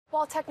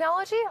While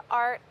technology,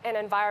 art, and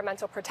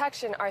environmental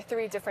protection are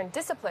three different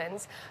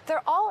disciplines,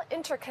 they're all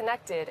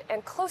interconnected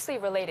and closely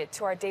related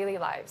to our daily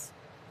lives.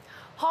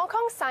 Hong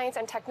Kong Science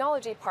and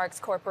Technology Parks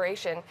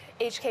Corporation,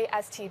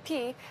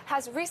 HKSTP,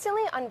 has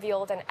recently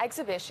unveiled an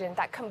exhibition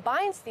that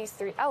combines these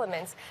three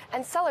elements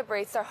and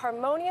celebrates the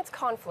harmonious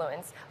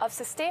confluence of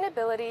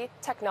sustainability,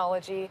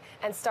 technology,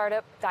 and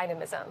startup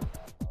dynamism.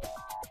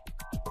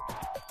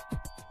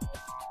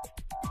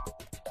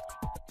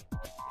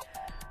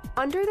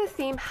 Under the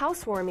theme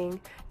Housewarming,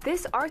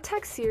 this art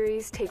tech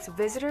series takes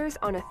visitors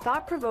on a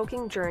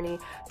thought-provoking journey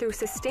through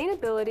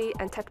sustainability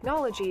and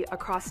technology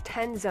across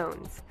 10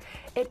 zones.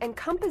 It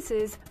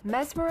encompasses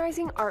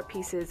mesmerizing art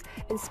pieces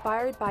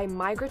inspired by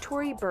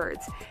migratory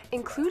birds,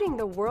 including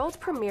the world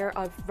premiere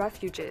of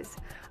Refuges,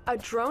 a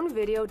drone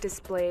video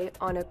display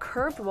on a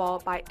curved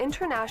wall by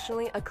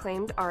internationally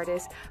acclaimed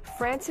artist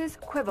Francis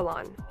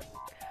Quivillon.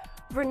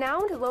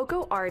 Renowned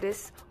logo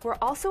artists were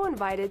also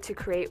invited to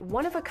create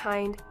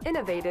one-of-a-kind,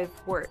 innovative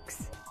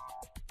works.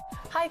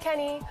 Hi,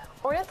 Kenny.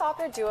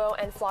 Ornithopter Duo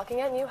and Flocking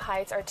at New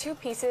Heights are two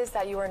pieces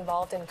that you were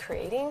involved in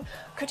creating.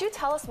 Could you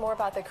tell us more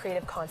about the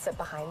creative concept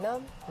behind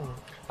them?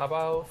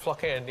 About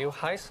Flocking at New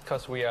Heights,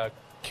 because we are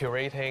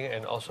curating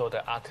and also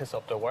the artist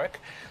of the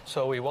work,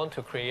 so we want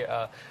to create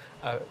a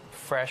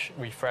fresh,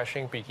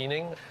 refreshing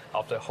beginning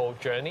of the whole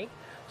journey.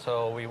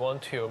 So we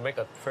want to make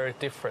a very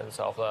difference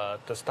of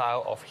the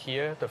style of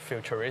here, the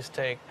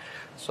futuristic,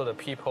 so the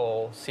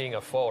people seeing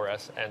a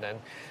forest and then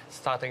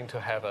starting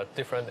to have a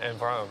different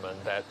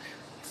environment, that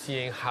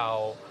seeing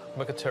how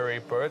migratory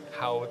bird,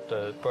 how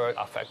the bird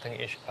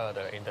affecting each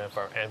other in the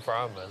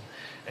environment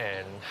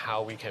and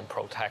how we can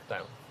protect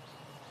them.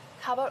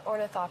 How about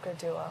Ornithopter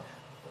Duo?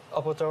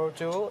 Ornithopter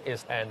Duo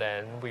is, and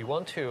then we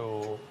want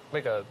to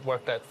make a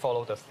work that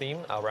follow the theme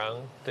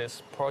around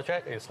this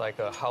project. It's like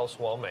a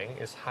housewarming.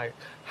 It's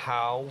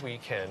how we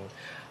can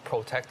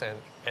protect an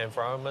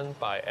environment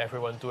by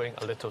everyone doing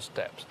a little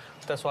steps.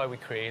 That's why we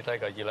create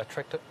like an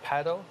electric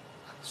paddle.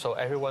 So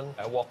everyone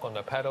walk on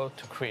the paddle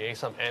to create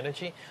some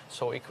energy,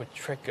 so it could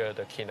trigger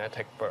the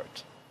kinetic bird.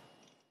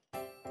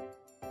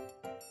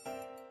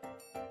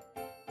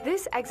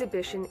 This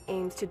exhibition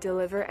aims to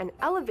deliver an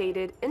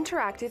elevated,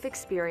 interactive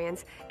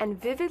experience and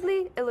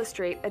vividly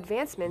illustrate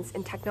advancements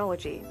in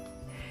technology.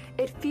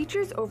 It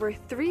features over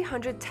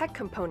 300 tech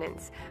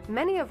components,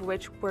 many of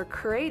which were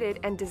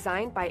created and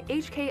designed by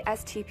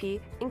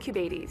HKSTP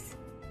incubatees.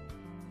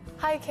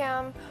 Hi,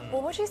 Cam.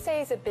 What would you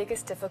say is the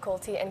biggest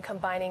difficulty in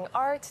combining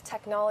art,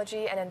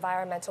 technology, and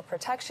environmental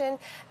protection,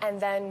 and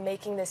then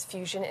making this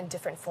fusion in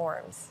different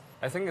forms?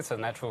 I think it's a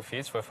natural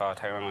fit with our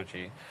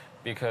technology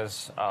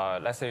because,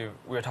 let's say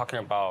we're talking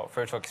about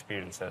virtual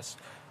experiences.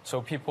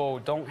 So people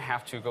don't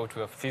have to go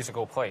to a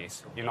physical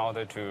place in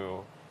order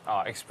to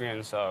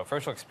experience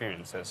virtual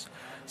experiences.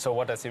 So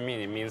what does it mean?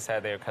 It means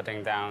that they're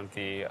cutting down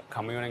the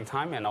commuting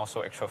time and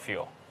also extra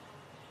fuel.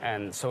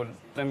 And so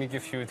let me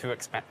give you two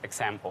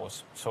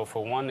examples. So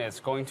for one, it's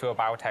going to a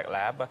biotech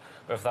lab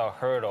without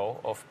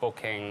hurdle of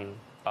booking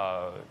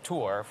a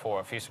tour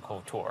for a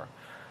physical tour.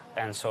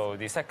 And so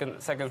the second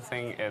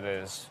thing it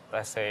is,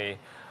 let's say,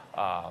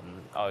 a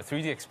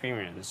 3D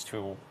experience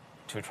to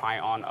try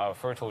on a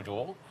virtual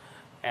jewel.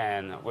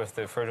 And with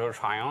the virtual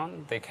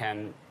try-on, they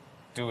can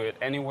do it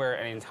anywhere,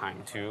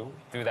 anytime to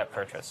do that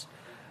purchase.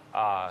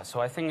 So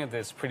I think it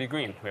is pretty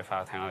green with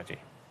our technology.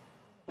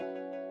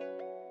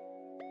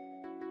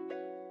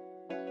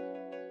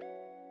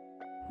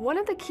 One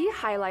of the key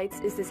highlights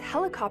is this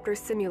helicopter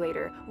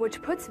simulator,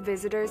 which puts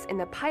visitors in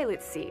the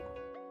pilot's seat.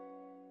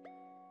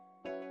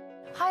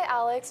 Hi,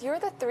 Alex. You're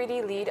the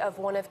 3D lead of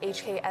one of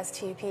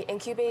HKSTP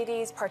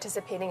incubatees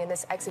participating in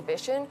this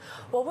exhibition.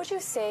 What would you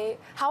say,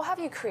 how have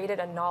you created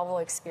a novel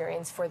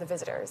experience for the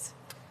visitors?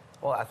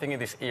 Well, I think in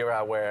this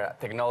era where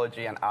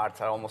technology and arts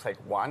are almost like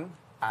one,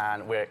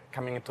 and we're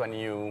coming into a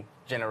new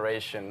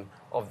generation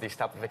of these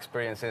type of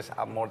experiences,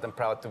 I'm more than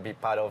proud to be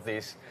part of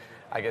this,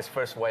 I guess,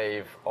 first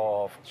wave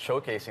of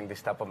showcasing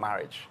this type of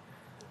marriage.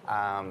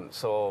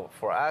 So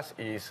for us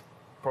is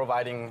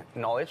providing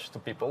knowledge to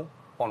people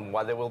on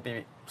what they will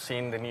be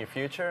seeing in the near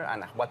future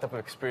and what type of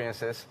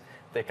experiences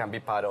they can be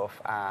part of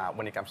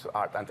when it comes to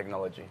art and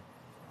technology.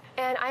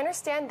 And I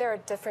understand there are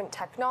different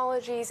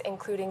technologies,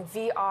 including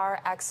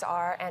VR,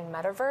 XR, and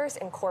Metaverse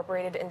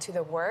incorporated into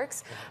the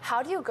works.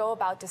 How do you go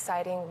about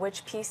deciding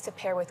which piece to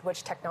pair with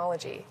which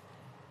technology?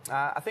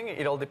 I think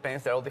it all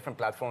depends. There are all different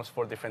platforms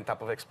for different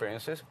type of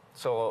experiences.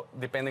 So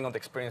depending on the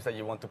experience that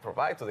you want to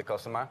provide to the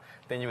customer,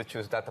 then you would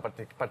choose that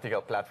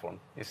particular platform.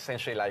 It's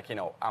essentially like, you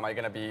know, am I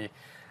going to be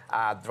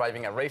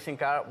driving a racing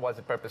car? What's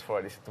the purpose for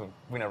it? Is it to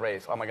win a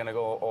race? Or am I going to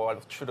go, or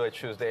should I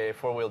choose the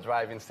four-wheel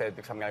drive instead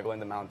because I'm going to go in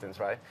the mountains,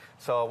 right?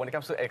 So when it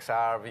comes to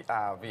XR,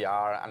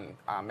 VR, and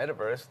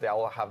Metaverse, they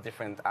all have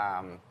different,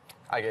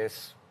 I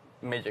guess,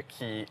 major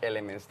key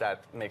elements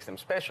that makes them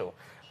special.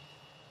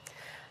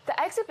 The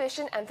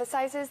exhibition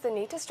emphasizes the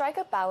need to strike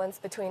a balance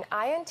between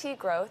INT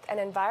growth and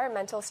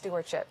environmental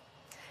stewardship.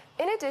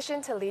 In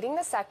addition to leading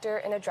the sector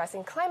in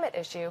addressing climate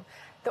issue,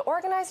 the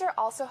organizer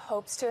also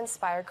hopes to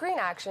inspire green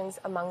actions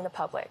among the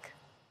public.